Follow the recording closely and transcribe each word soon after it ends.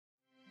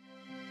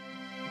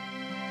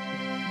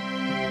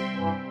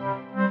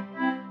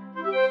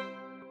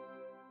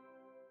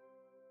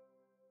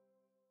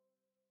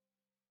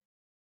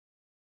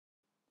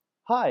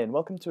Hi, and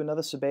welcome to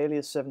another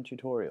Sibelius 7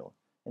 tutorial.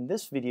 In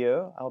this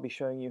video, I'll be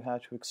showing you how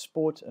to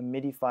export a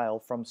MIDI file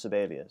from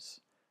Sibelius.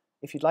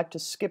 If you'd like to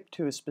skip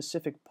to a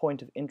specific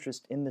point of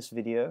interest in this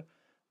video,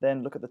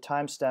 then look at the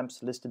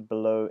timestamps listed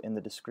below in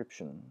the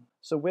description.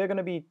 So we're going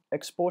to be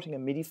exporting a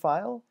MIDI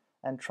file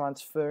and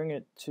transferring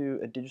it to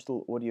a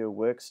digital audio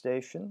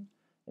workstation.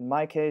 In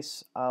my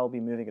case, I'll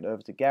be moving it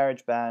over to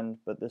GarageBand,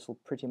 but this will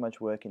pretty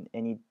much work in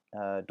any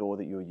DAW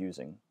that you're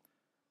using.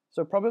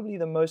 So probably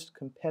the most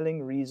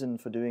compelling reason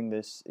for doing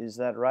this is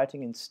that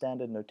writing in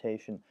standard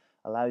notation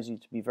allows you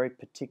to be very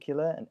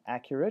particular and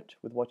accurate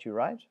with what you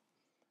write,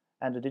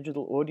 and a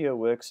digital audio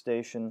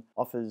workstation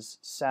offers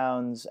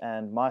sounds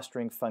and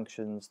mastering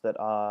functions that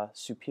are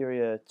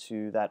superior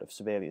to that of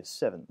Sibelius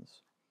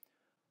 7s.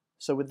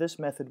 So with this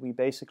method we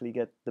basically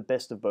get the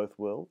best of both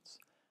worlds,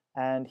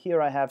 and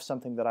here I have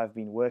something that I've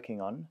been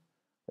working on.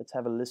 Let's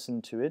have a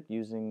listen to it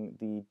using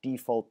the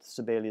default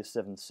Sibelius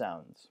 7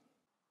 sounds.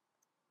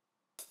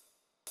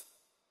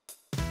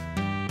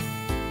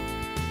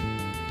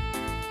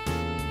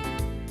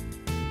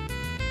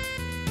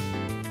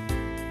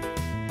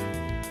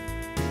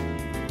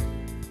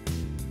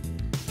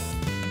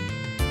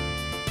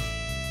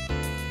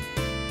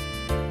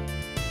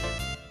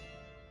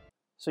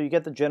 So you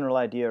get the general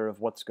idea of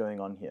what's going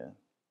on here.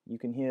 You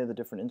can hear the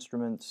different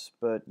instruments,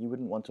 but you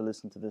wouldn't want to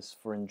listen to this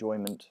for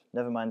enjoyment.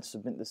 Never mind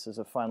submit this as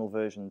a final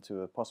version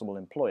to a possible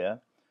employer.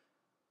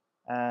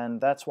 And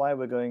that's why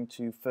we're going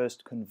to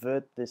first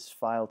convert this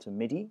file to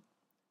MIDI,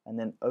 and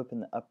then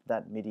open up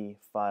that MIDI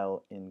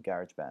file in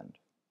GarageBand.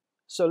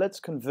 So let's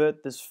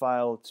convert this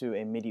file to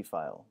a MIDI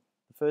file.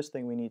 The first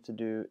thing we need to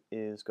do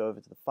is go over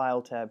to the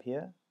File tab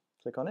here,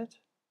 click on it,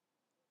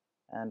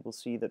 and we'll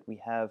see that we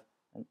have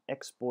an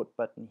export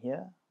button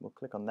here. We'll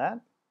click on that.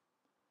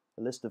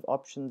 A list of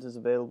options is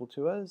available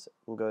to us.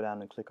 We'll go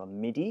down and click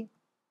on MIDI.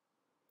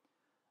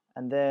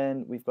 And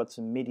then we've got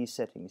some MIDI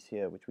settings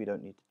here which we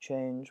don't need to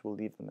change. We'll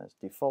leave them as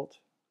default.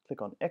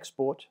 Click on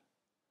Export,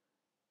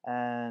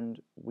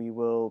 and we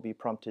will be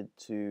prompted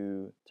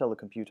to tell the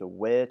computer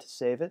where to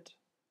save it.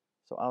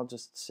 So I'll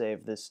just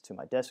save this to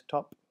my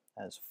desktop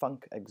as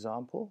Funk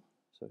Example.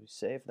 So we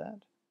save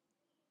that.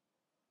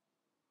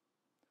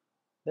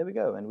 There we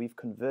go, and we've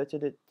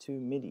converted it to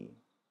MIDI.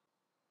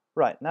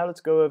 Right, now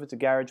let's go over to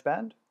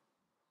GarageBand.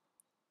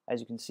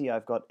 As you can see,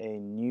 I've got a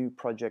new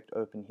project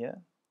open here.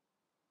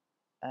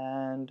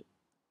 And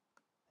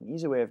an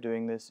easy way of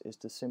doing this is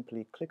to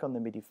simply click on the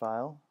MIDI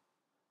file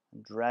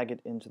and drag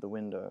it into the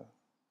window.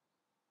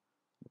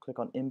 We'll click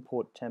on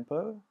Import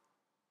Tempo,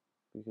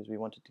 because we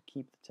wanted to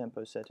keep the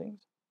tempo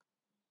settings.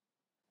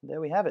 And there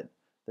we have it.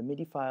 The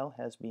MIDI file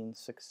has been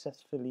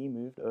successfully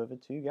moved over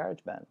to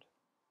GarageBand.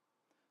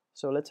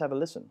 So let's have a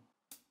listen.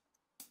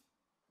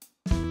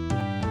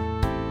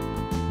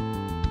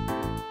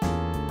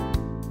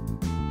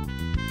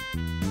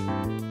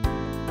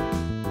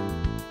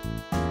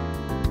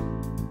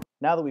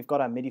 Now that we've got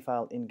our MIDI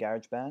file in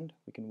GarageBand,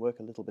 we can work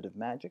a little bit of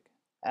magic,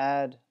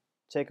 add,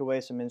 take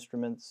away some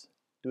instruments,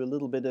 do a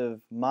little bit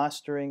of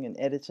mastering and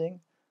editing,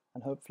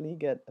 and hopefully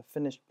get a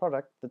finished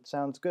product that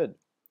sounds good.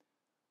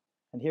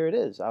 And here it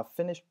is, our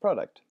finished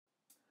product.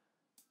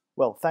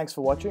 Well, thanks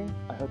for watching.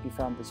 I hope you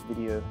found this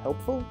video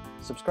helpful.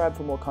 Subscribe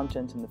for more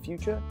content in the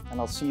future,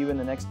 and I'll see you in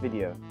the next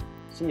video.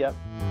 See ya!